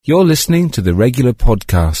You're listening to the regular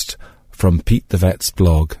podcast from Pete the Vet's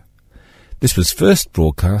blog. This was first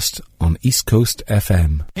broadcast on East Coast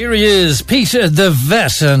FM. Here he is, Pete the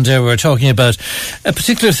Vet, and we're talking about a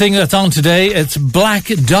particular thing that's on today. It's Black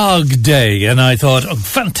Dog Day, and I thought, oh,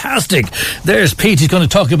 fantastic. There's Pete. He's going to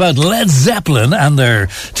talk about Led Zeppelin and their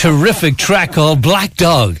terrific track called Black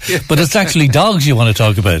Dog. But it's actually dogs you want to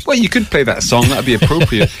talk about. Well, you could play that song. That'd be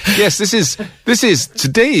appropriate. Yes, this is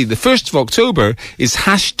today, the 1st of October, is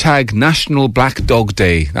hashtag National Black Dog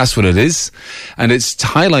Day. That's what it is. And it's to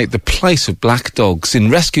highlight the plight of black dogs in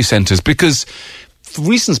rescue centres, because for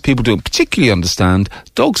reasons people don't particularly understand,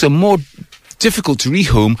 dogs are more difficult to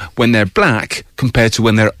rehome when they're black compared to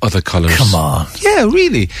when they're other colours. Come on. Yeah,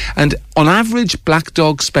 really. And on average, black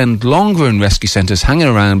dogs spend longer in rescue centres hanging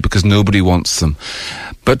around because nobody wants them.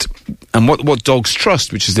 And what Dogs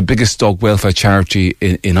Trust, which is the biggest dog welfare charity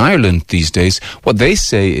in Ireland these days, what they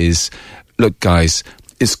say is, look guys,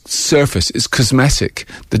 it's surface, it's cosmetic.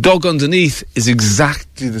 The dog underneath is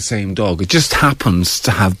exactly the same dog. It just happens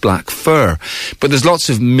to have black fur. But there's lots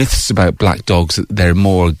of myths about black dogs, that they're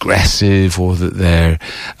more aggressive or that they're,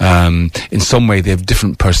 in some way, they have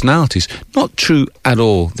different personalities. Not true at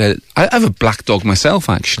all. I have a black dog myself,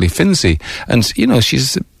 actually, Finzi. And, you know,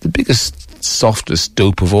 she's the biggest, softest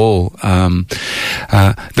dope of all.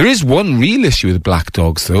 There is one real issue with black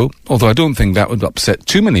dogs, though, although I don't think that would upset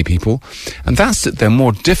too many people, and that's that they're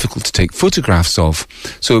more difficult to take photographs of.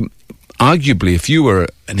 So arguably, if you were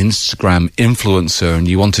an Instagram influencer and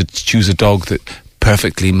you wanted to choose a dog that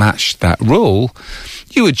perfectly matched that role,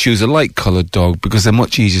 you would choose a light-coloured dog because they're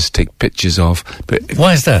much easier to take pictures of. But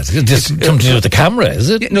why is that? Just something to do with the camera, is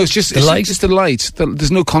it? Yeah, no, it's just the light. Just the light.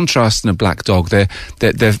 There's no contrast in a black dog.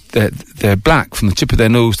 They're black from the tip of their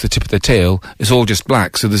nose to the tip of their tail. It's all just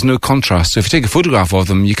black, so there's no contrast. So if you take a photograph of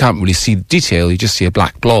them, you can't really see the detail. You just see a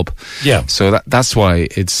black blob. Yeah. So that's why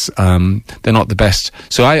it's they're not the best.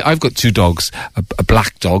 So I've got two dogs: a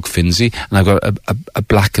black dog, Finzi, and I've got a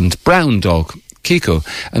black and brown dog, Kiko,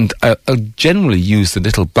 and I'll generally use the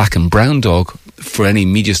little black and brown dog for any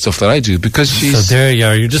media stuff that I do, because she's... So there you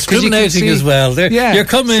are, you're discriminating as well. Yeah, you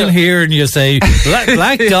come in here and you say,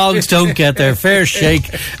 black dogs don't get their fair shake,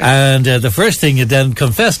 and the first thing you then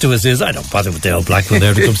confess to us is, I don't bother with the old black one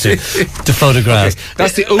there when it comes to photographs. Okay,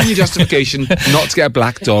 that's the only justification not to get a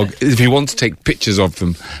black dog, if you want to take pictures of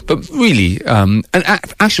them. But really, and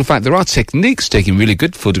actual fact, there are techniques taking really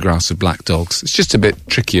good photographs of black dogs. It's just a bit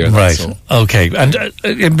trickier, right? That's all. Okay, and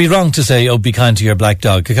it'd be wrong to say, oh, be kind to your black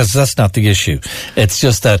dog, because that's not the issue. It's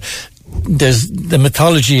just that there's the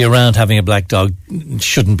mythology around having a black dog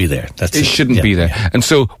shouldn't be there. It shouldn't be there. Yeah. And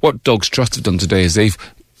so what Dogs Trust have done today is they've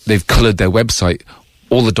coloured their website.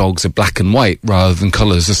 All the dogs are black and white rather than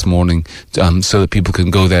colours this morning, so that people can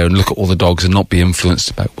go there and look at all the dogs and not be influenced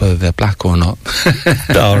about whether they're black or not.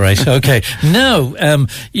 All right, okay. Now,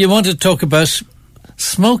 you want to talk about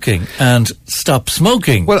smoking and stop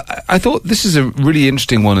smoking. Well, I thought this is a really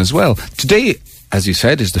interesting one as well. Today, as you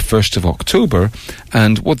said, is the 1st of October,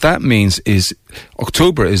 and what that means is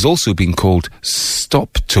October is also being called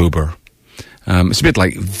StopTober. It's a bit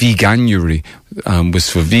like Veganuary was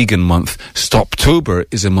for vegan month. StopTober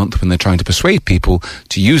is a month when they're trying to persuade people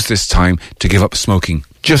to use this time to give up smoking,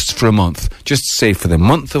 just for a month. Just say, for the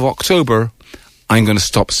month of October, I'm going to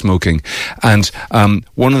stop smoking. And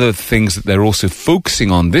one of the things that they're also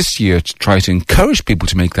focusing on this year to try to encourage people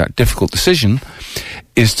to make that difficult decision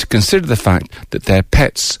is to consider the fact that their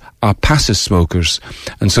pets are passive smokers.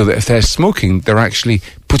 And so that if they're smoking, they're actually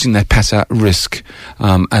putting their pet at risk.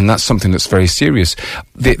 And that's something that's very serious.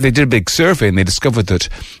 They did a big survey and they discovered that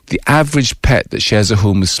the average pet that shares a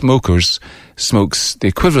home with smokers smokes the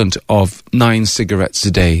equivalent of 9 cigarettes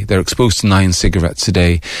a day. They're exposed to 9 cigarettes a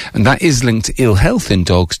day. And that is linked to ill health in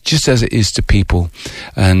dogs, just as it is to people.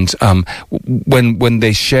 And when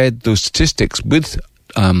they shared those statistics with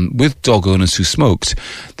dog owners who smoked,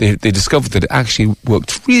 they discovered that it actually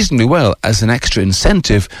worked reasonably well as an extra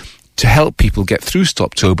incentive to help people get through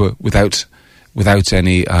StopTober without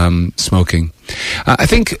any smoking. I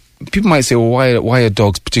think people might say, well, why are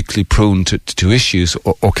dogs particularly prone to issues,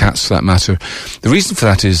 or cats for that matter? The reason for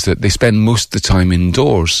that is that they spend most of the time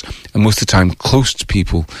indoors and most of the time close to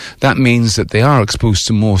people. That means that they are exposed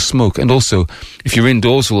to more smoke. And also, if you're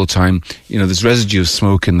indoors all the time, you know, there's residue of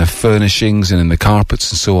smoke in the furnishings and in the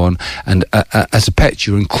carpets and so on. And as a pet,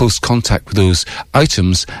 you're in close contact with those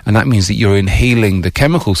items, and that means that you're inhaling the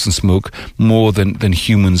chemicals in smoke more than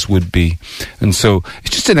humans would be. And so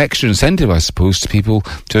it's just an extra incentive, I suppose, to people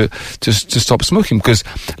to stop smoking, because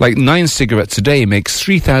like 9 cigarettes a day makes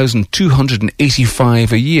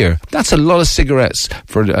 3,285 a year. That's a lot of cigarettes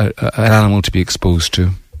for an animal to be exposed to.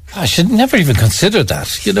 I should never even consider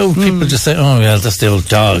that. You know, people just say, oh, yeah, that's the old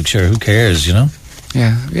dog. Sure, who cares, you know?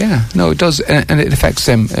 Yeah. No, it does, and it affects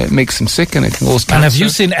them. It makes them sick, and it can cause cancer. And have you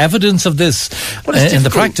seen evidence of this in the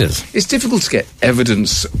practice? It's difficult to get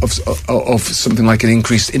evidence of something like an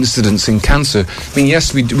increased incidence in cancer. I mean,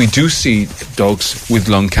 yes, we do see dogs with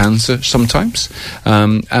lung cancer sometimes,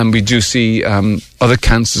 and we do see other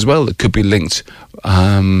cancers as well that could be linked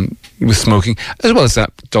with smoking, as well as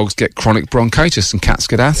that dogs get chronic bronchitis and cats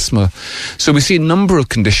get asthma. So we see a number of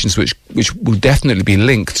conditions which will definitely be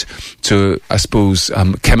linked to, I suppose,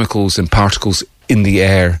 chemicals and particles in the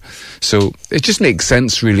air. So it just makes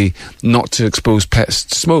sense, really, not to expose pets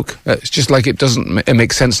to smoke. It's just like it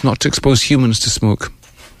makes sense not to expose humans to smoke.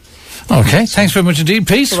 Okay, thanks very much indeed,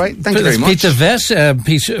 Pete. All right, thank you very much. Pete the Vet,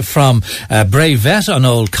 Pete from Bray Vet on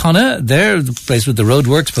Old Connaught. They're the place with the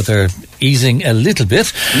roadworks, but they're easing a little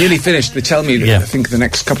bit. Nearly finished. They tell me that I think the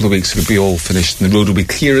next couple of weeks it'll be all finished and the road will be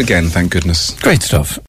clear again, thank goodness. Great stuff.